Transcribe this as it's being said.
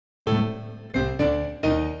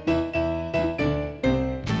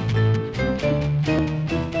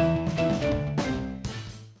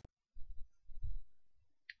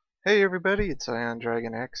Hey everybody, it's Ion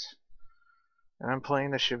Dragon X. I'm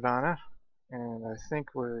playing the Shyvana, and I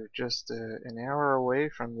think we're just an hour away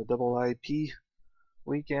from the double IP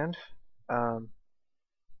weekend. Um,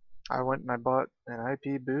 I went and I bought an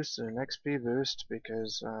IP boost and an XP boost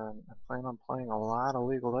because I plan on playing a lot of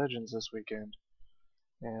League of Legends this weekend.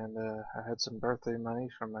 And I had some birthday money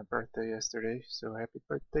from my birthday yesterday, so happy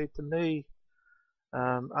birthday to me.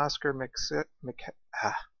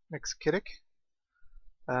 OscarMexquitic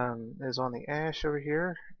is on the Ash over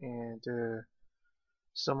here, and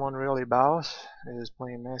someone really boss is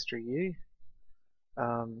playing Master Yi.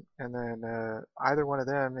 And then either one of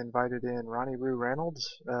them invited in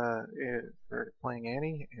RonnyRooReynolds for playing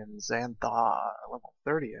Annie, and Zanthaa, level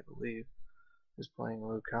 30, I believe, is playing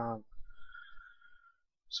Wukong.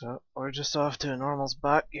 So we're just off to a normal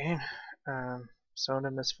spot game.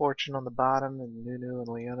 Sona Misfortune on the bottom, and Nunu and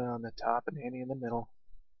Leona on the top, and Annie in the middle.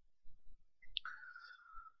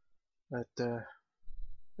 But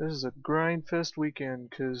this is a grind fest weekend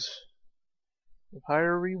because of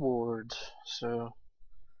higher rewards. So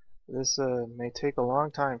this may take a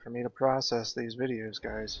long time for me to process these videos,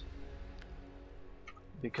 guys,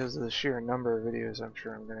 because of the sheer number of videos I'm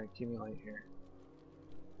sure I'm going to accumulate here.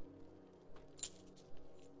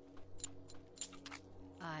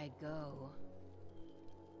 I go.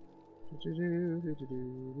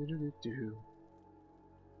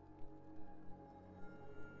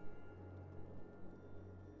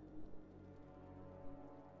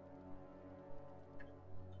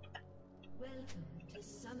 Welcome to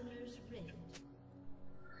Summoner's Rift.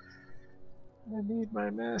 I need my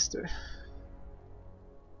master.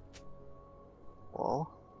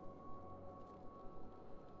 Well.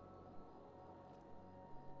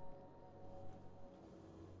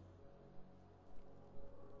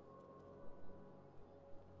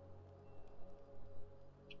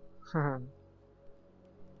 Hmm.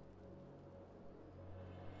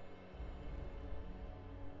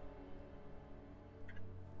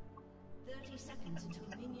 30 seconds until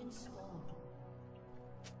minions spawn.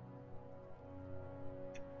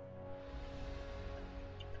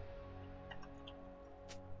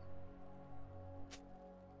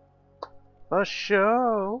 A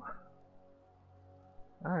show.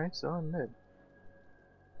 Alright, so I'm mid.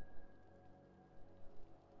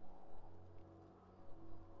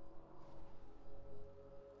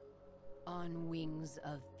 On wings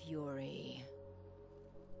of fury.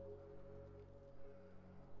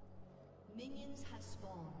 Minions have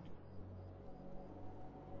spawned.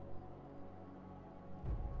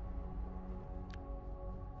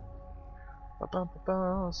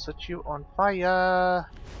 Ba-bum-ba-bum, set you on fire.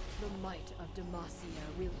 The might of Demacia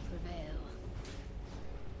will prevail.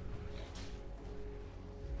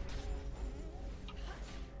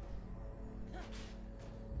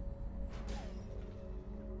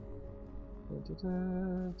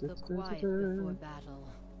 The quiet before battle.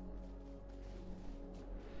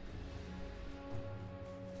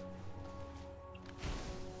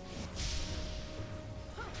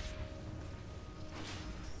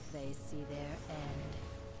 They see their end.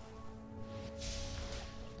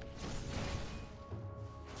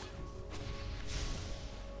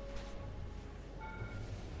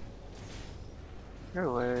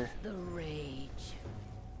 Go away. The rage.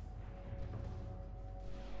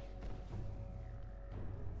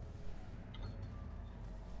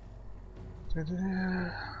 They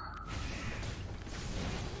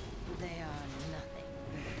are nothing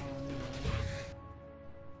before me.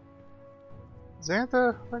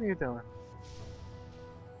 Zanthaa, what are you doing?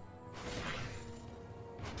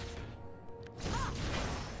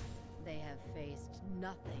 They have faced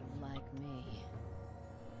nothing like me.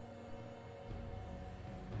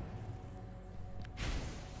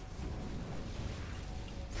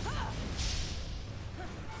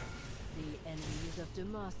 The enemies of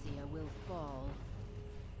Demacia will fall.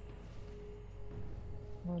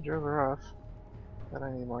 I drove her off, but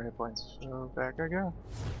I need more hit points, so back I go.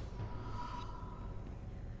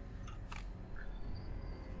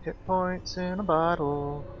 Hit points in a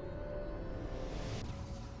bottle.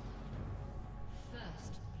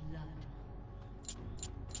 First blood.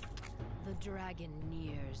 The dragon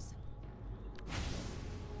nears.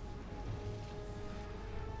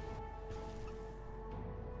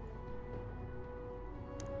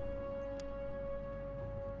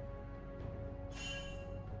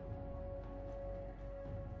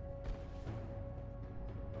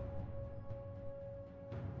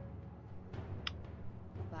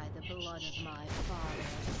 By the blood of my father,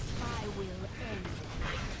 I will end it.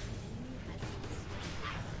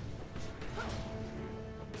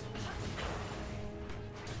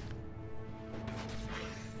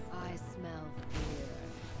 I smell fear.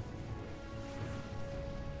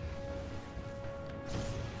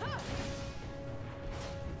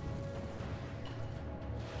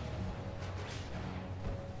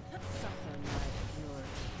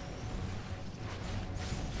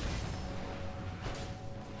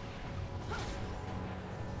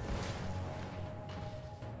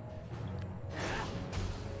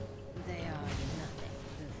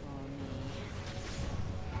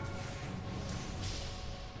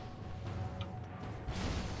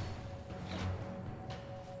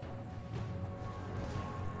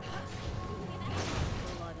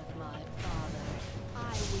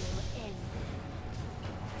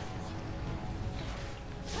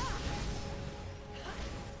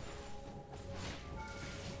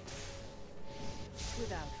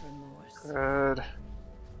 remorse. Good.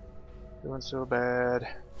 Doing so bad.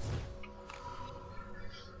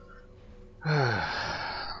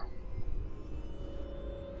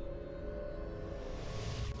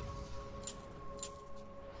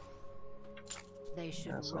 They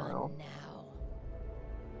should That's run all. now.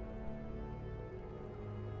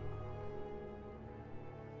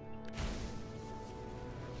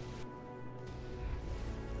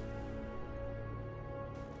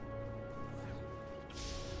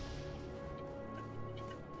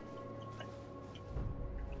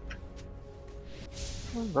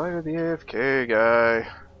 Invited the AFK guy.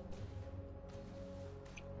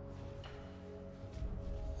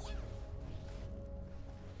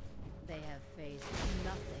 They have faced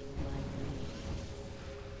nothing like me.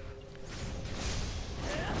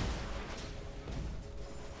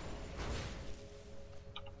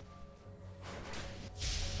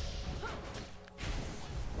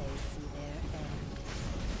 They see their end.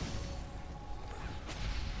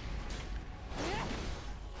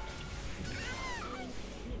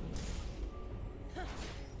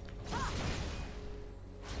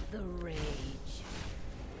 The rage.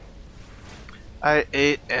 I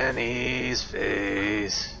ate Annie's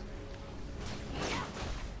face.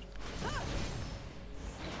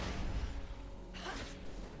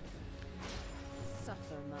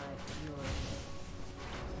 Suffer my fury.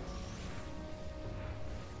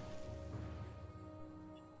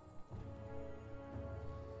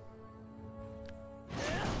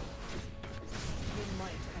 The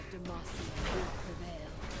might of Demacia will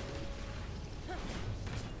prevail.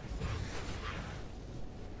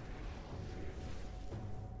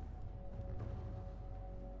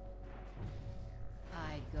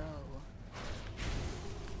 I go.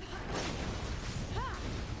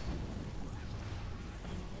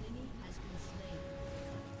 An enemy has been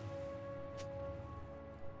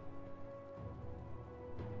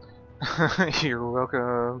slain. You're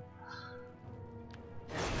welcome.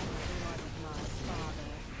 By the blood of my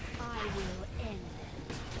father, I will end them.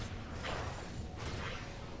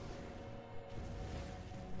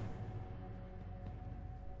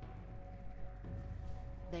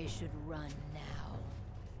 They should run now.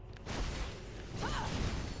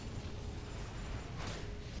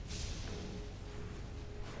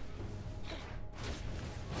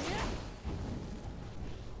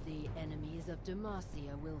 The enemies of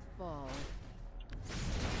Demacia will fall.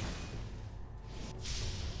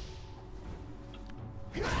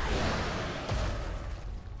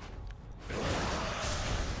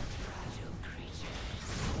 Fragile creatures.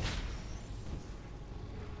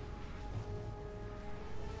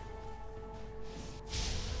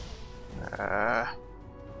 Ah.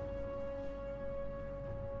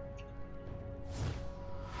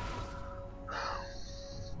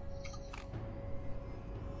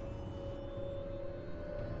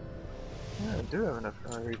 Yeah, I do have enough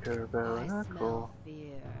repair bow. I Not smell cool.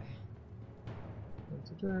 fear.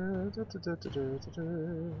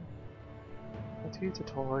 Let's use a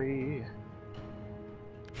toy.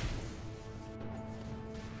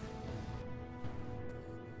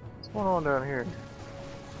 What's going on down here?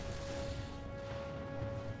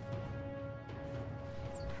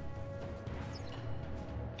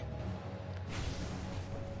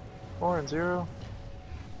 Four and zero.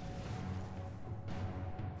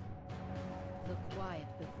 The quiet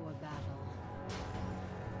before battle.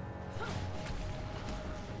 Ally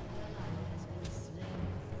has been slain.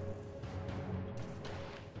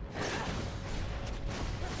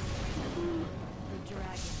 The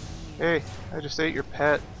dragon years. Hey, I just ate your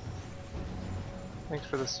pet. Thanks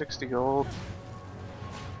for the 60 gold.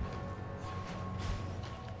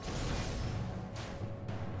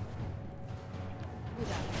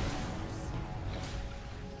 Without remorse.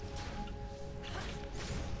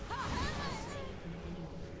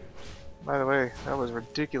 By the way, that was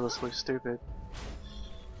ridiculously stupid.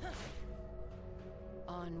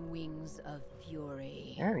 On wings of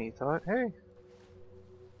fury. Annie thought, hey,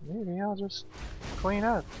 maybe I'll just clean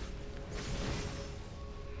up.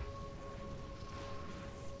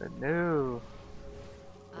 But no,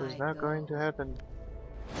 it was I not going go. to happen.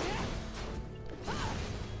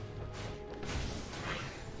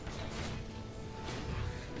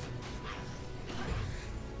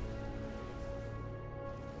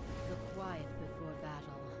 The quiet before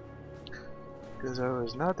battle. Because I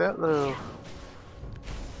was not that low.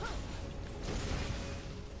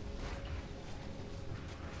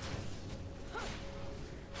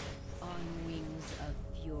 On wings of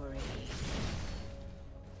fury.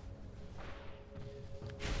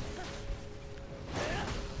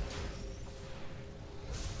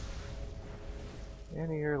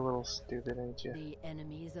 Annie, you're a little stupid, ain't you? The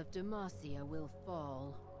enemies of Demacia will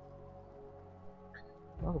fall.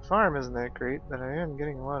 Well, the farm isn't that great, but I am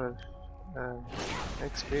getting a lot of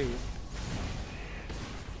XP.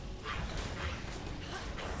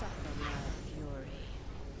 Suffer my fury.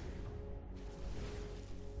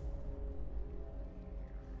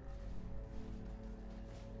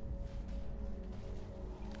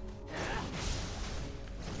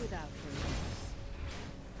 Without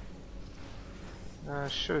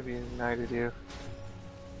remorse. Should have united you.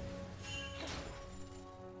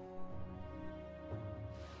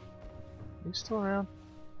 You still around?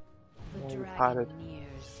 The Yeah, you dragon potted.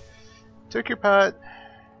 nears. Took your pot.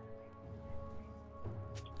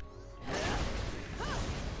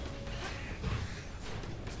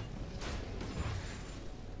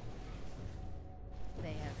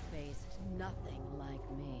 They have faced nothing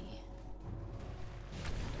like me.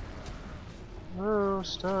 Oh,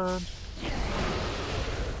 stunned.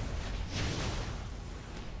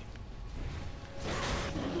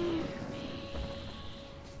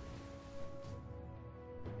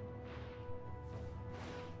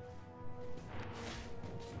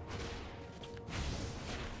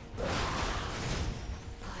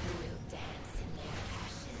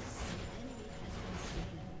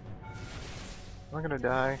 Am I gonna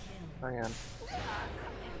die? I am.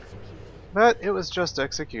 But it was just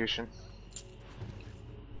execution.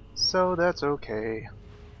 So that's okay.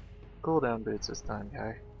 Cool down boots this time,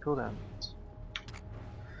 guy. Cool down boots.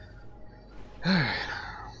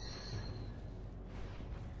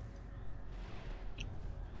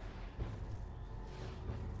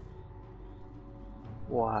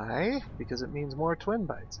 Why? Because it means more twin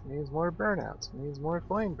bites, it means more burnouts, it means more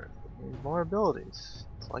flame breath, it means more abilities.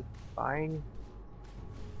 It's like buying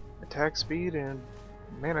attack speed and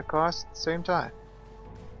mana cost at the same time.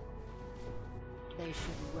 They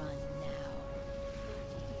should run now.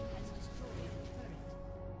 Has destroyed a turret.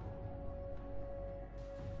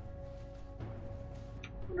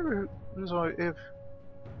 I wonder who's all, if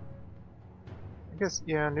I guess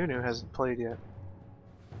yeah, Nunu hasn't played yet.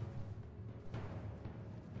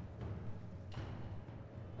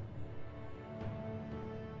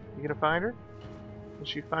 You gonna find her? Is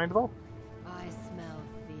she findable? I smell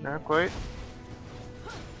fear. Not quite.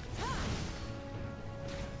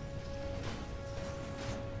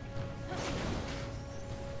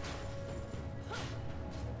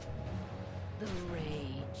 The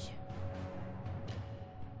rage.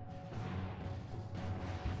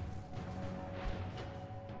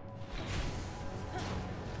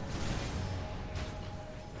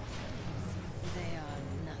 They are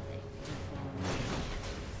nothing before me.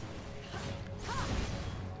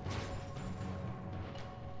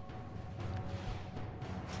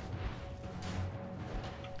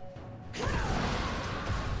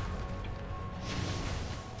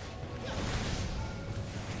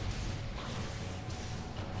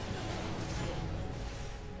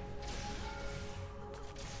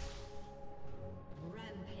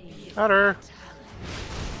 Rampage. Got her.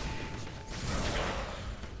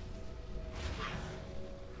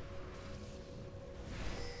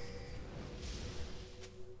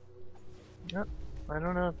 Yep. I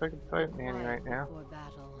don't know if I can fight Manny right now, Before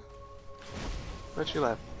battle. but she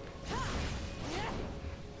left.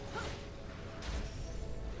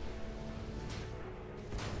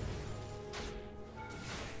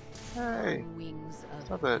 Hey, On wings of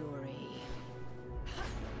stop it. fury.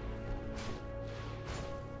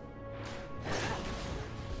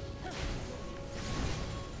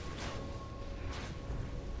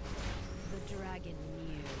 The dragon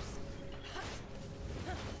nears.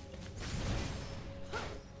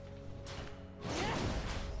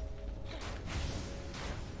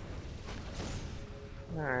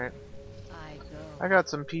 Alright. I go. I got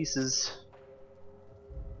some pieces.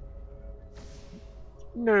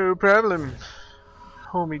 No problem.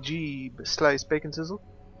 Homie G, slice bacon sizzle.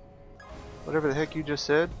 Whatever the heck you just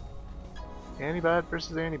said. Antibot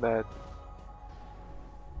versus antibot.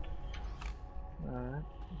 Alright,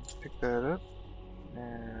 pick that up.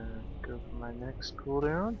 And go for my next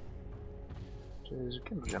cooldown. Which is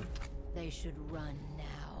Kindle Gem. They should run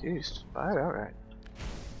now. Jeez, buy it outright.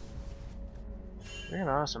 Freaking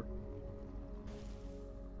awesome.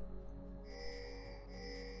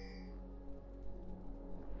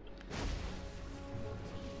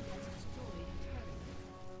 Has destroyed a turret.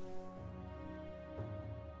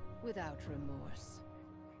 Without remorse.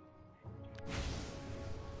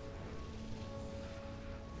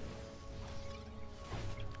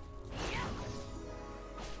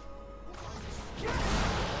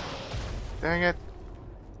 Dang it.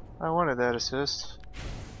 I wanted that assist.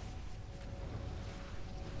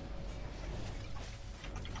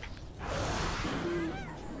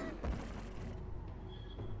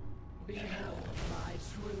 Behold my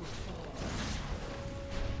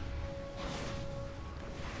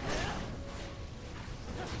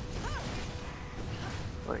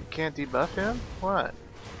can't debuff him? What?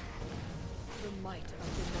 The might of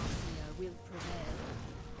Demacia will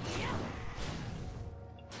prevail.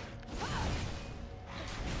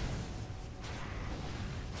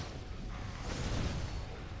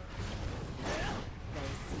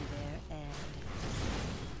 They see their end.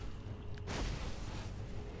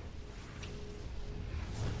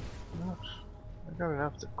 Oops. I got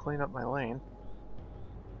enough to clean up my lane.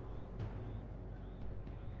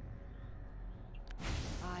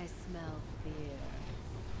 I smell fear.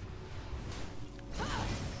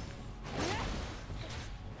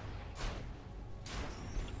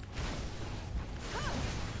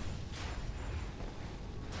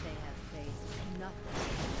 They have faced nothing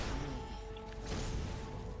but me.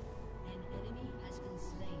 An enemy has been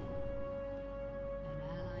slain. An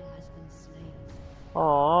ally has been slain.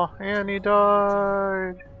 Aw, Annie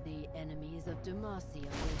died! The enemies of Demacia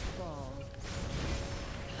will fall.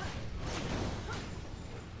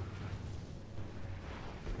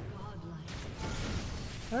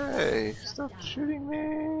 Godlike. Hey, stop shooting They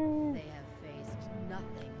me! have faced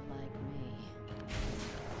nothing like me.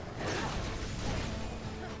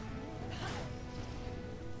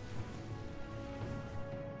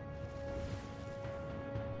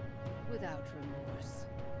 Without remorse.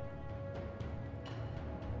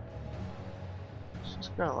 She's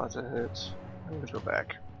got lots of hits. I'm gonna go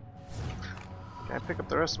back. Can I pick up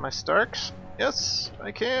the rest of my Starks? Yes,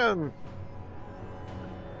 I can!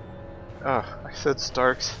 Oh, I said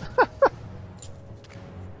Starks. The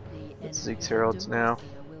It's Zeke's enemies of Heralds now.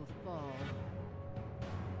 Demacia will fall.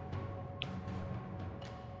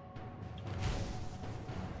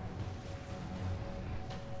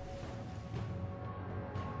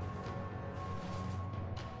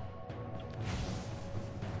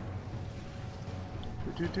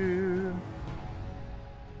 Do-do-do.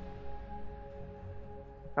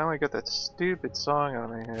 Finally got that stupid song out of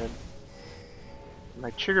my head. My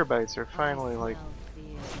trigger bites are finally I like smell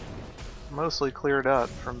fear. mostly cleared up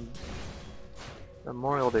from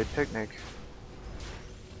Memorial Day picnic.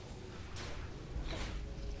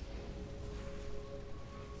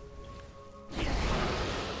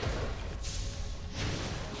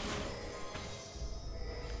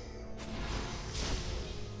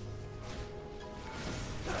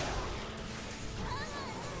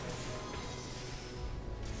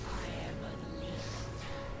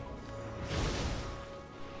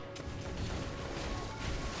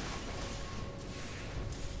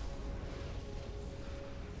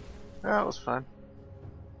 That was fun.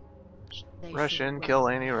 They Rush should in, run. kill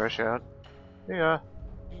Annie, rush out. Yeah.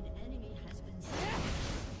 An enemy has been slain.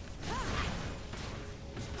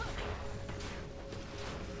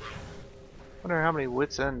 Wonder how many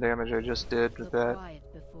wits end damage I just did The with that. quiet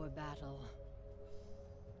before battle.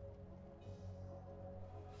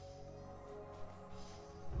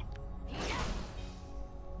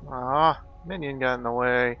 Ah, minion got in the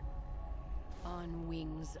way. On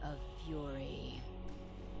wings of fury.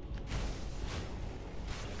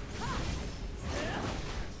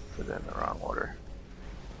 Put it in the wrong order.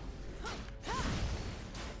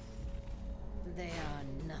 They are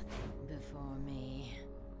nothing before me.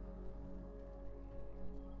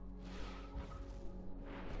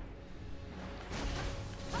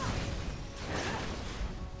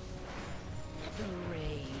 The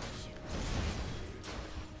rage.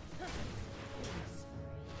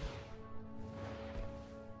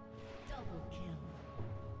 Double kill.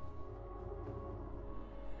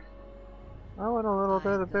 I want a little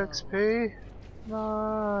bit of go. XP. Come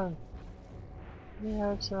on. We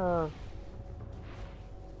have some.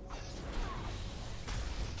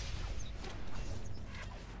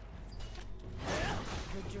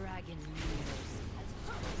 The dragon nears.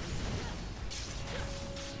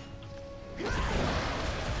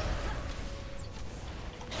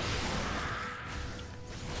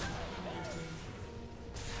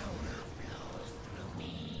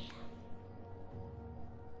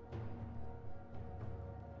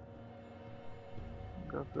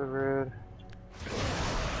 Go for the red.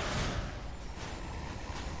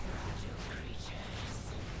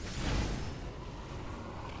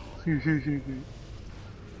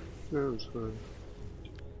 That was fun.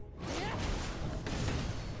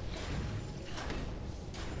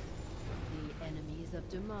 The enemies of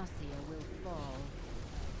Demacia will fall.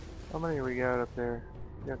 How many we got up there?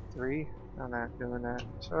 We got 3? I'm not doing that.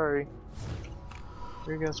 Sorry.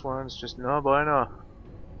 3 against 1's just no bueno.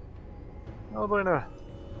 No bueno.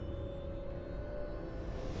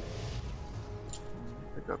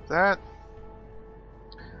 Pick up that.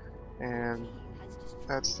 And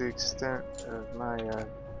that's the extent of my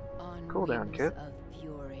On cooldown wings kit. of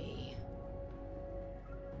fury.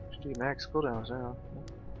 HD max cooldowns now.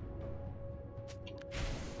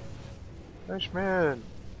 Fishman!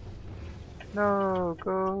 No,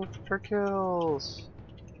 go for kills!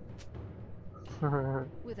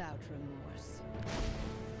 Without remorse.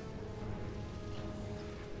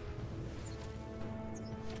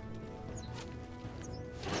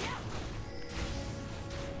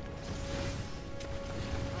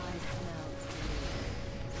 I smell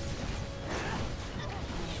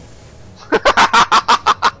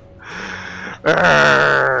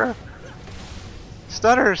Arrgh.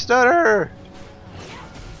 Stutter! Stutter!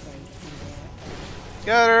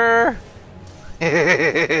 Got her!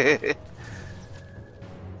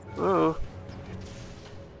 Ooh.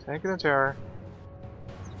 Tanking the tower.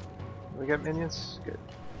 We got minions? Good.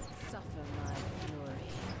 suffer my fury.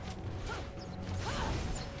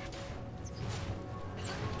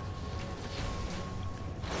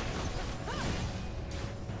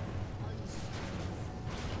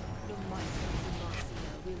 The might of Demacia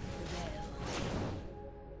will prevail.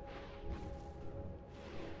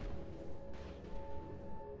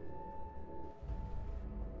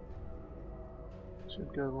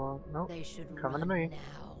 Should go long. Nope. They should Coming to run me. now.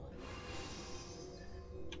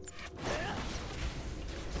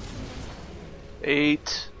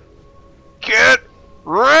 Eight. Get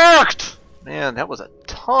wrecked! Man, that was a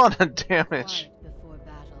ton of damage. Quiet before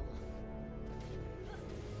battle.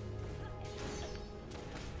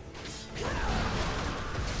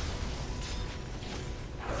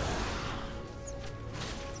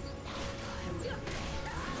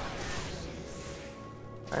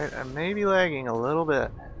 Alright, I may be lagging a little bit.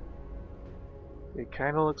 It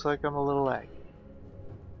kinda looks like I'm a little laggy.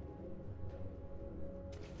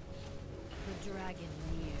 The dragon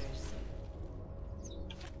nears.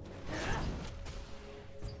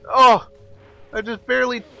 Oh! I just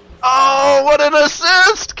barely... Oh, what an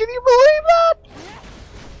assist! Can you believe that?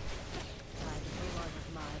 By the blood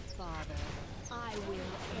of my father, I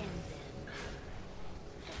will end them.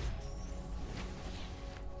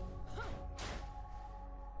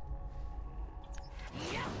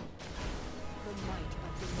 The might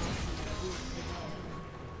of Demacia will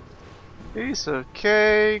prevail. Piece of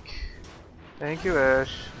cake. Thank you,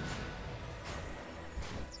 Ash.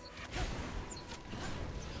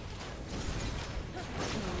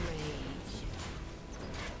 Rage.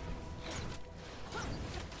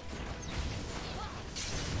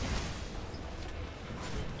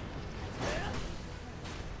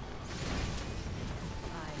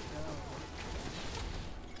 I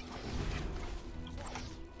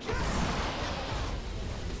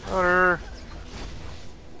go. Order.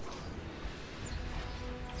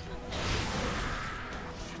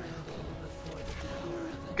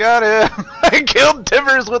 Got him! I killed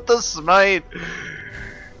Timbers with the smite!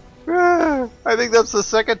 I think that's the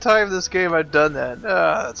second time this game I've done that.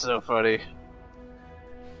 Ah, that's so funny.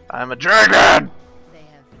 I'm a dragon! They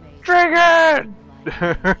have faced Dragon!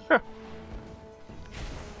 like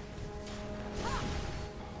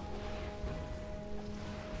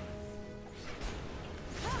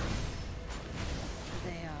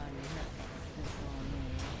they are nothing before me.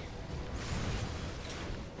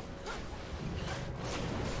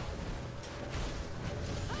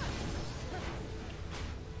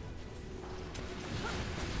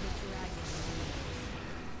 The dragon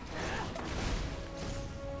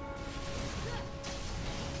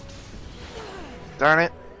Darn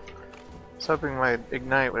it. I was hoping my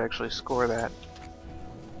Ignite would actually score that.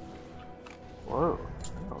 Whoa,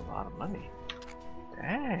 that's a lot of money.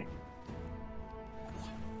 Dang.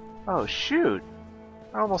 Oh shoot.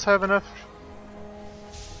 I almost have enough.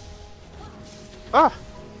 Ah!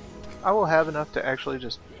 I will have enough to actually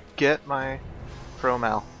just get my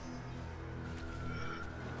Promal.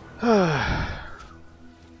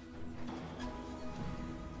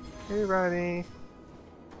 Hey Ronnie.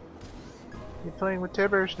 You're playing with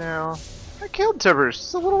Tibbers now. I killed Tibbers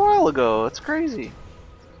just a little while ago. It's crazy.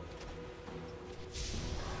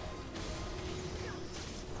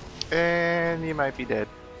 And you might be dead.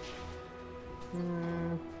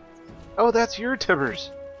 Oh, that's your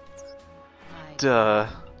Tibbers. I Duh.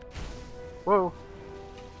 Whoa.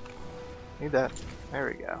 Need that. There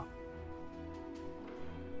we go.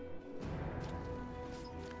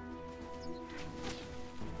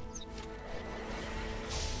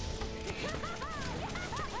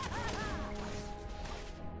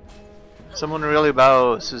 Someone really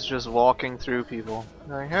bows is just walking through people.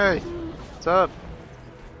 Like, hey, what's up?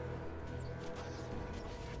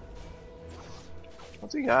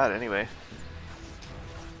 What's he got anyway?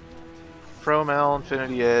 Promal,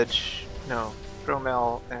 Infinity Edge. No,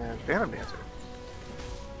 Promal and Phantom Dancer.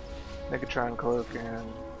 Megatron Cloak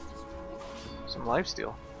and some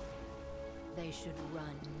Lifesteal. They should run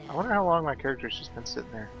now. I wonder how long my character's just been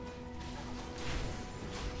sitting there.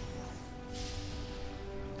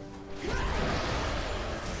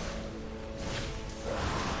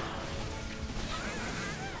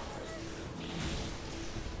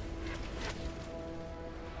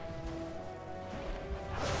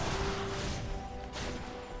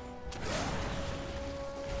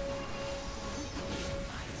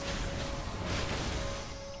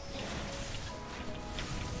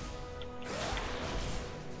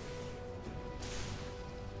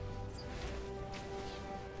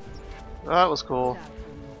 that was cool. without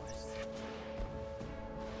remorse.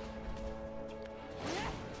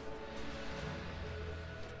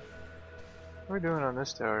 What are we doing on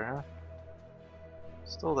this tower, huh?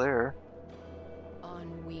 Still there.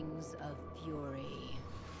 On wings of fury.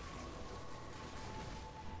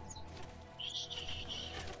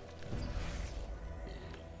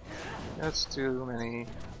 That's too many.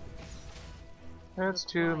 That's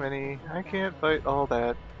too many. I can't fight all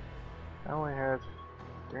that. I only have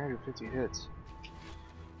 350 hits.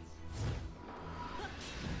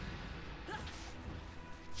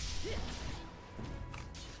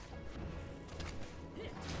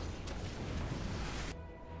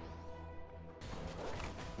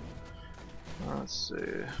 Let's see.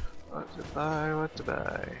 What to buy, what to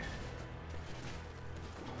buy.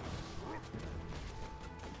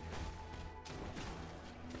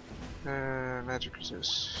 Magic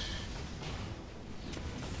resist.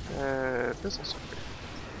 Business upgrade.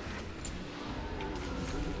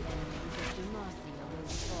 Demacia will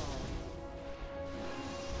fall.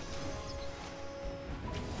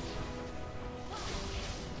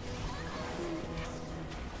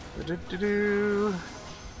 Do-do-do-do.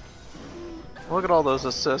 Look at all those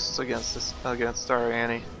assists against our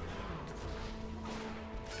Annie.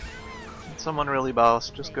 Someone really boss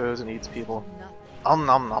just goes and eats people. Nom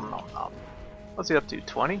nom nom nom nom. What's he up to?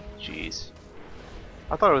 20? Jeez.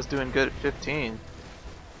 I thought I was doing good at 15.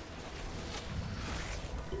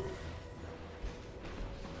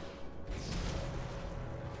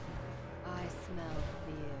 I smell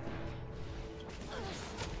fear.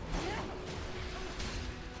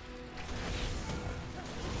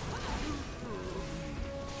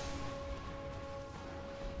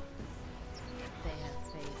 They have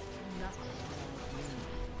faced nothing like me.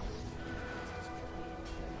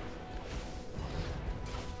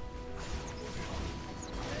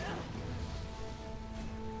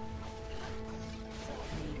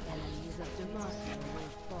 The enemies of Demacia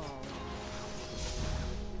will fall.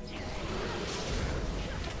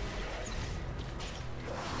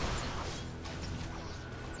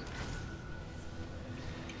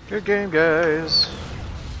 Good game, guys.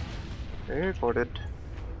 Recorded.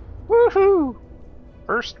 Woohoo!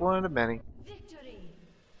 First one of many. Victory!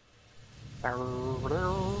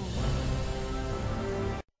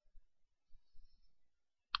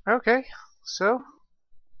 Okay, so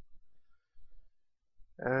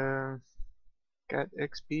got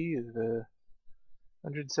XP of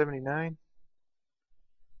 179,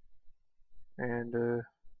 and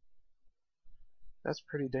that's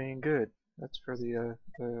pretty dang good. That's for the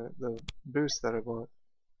boost that I bought.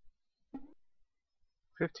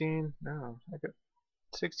 15. No, I got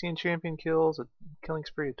 16 champion kills, a killing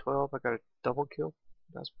spree of 12. I got a double kill.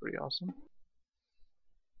 That's pretty awesome.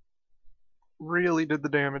 Really did the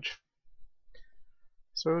damage.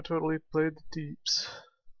 So totally played the deeps.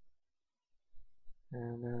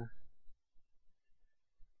 And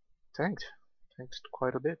tanked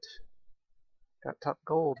quite a bit. Got top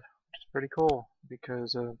gold, which is pretty cool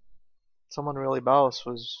because someone really boss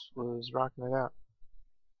was rocking it out.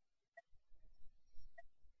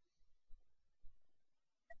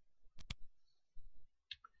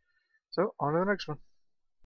 So on to the next one.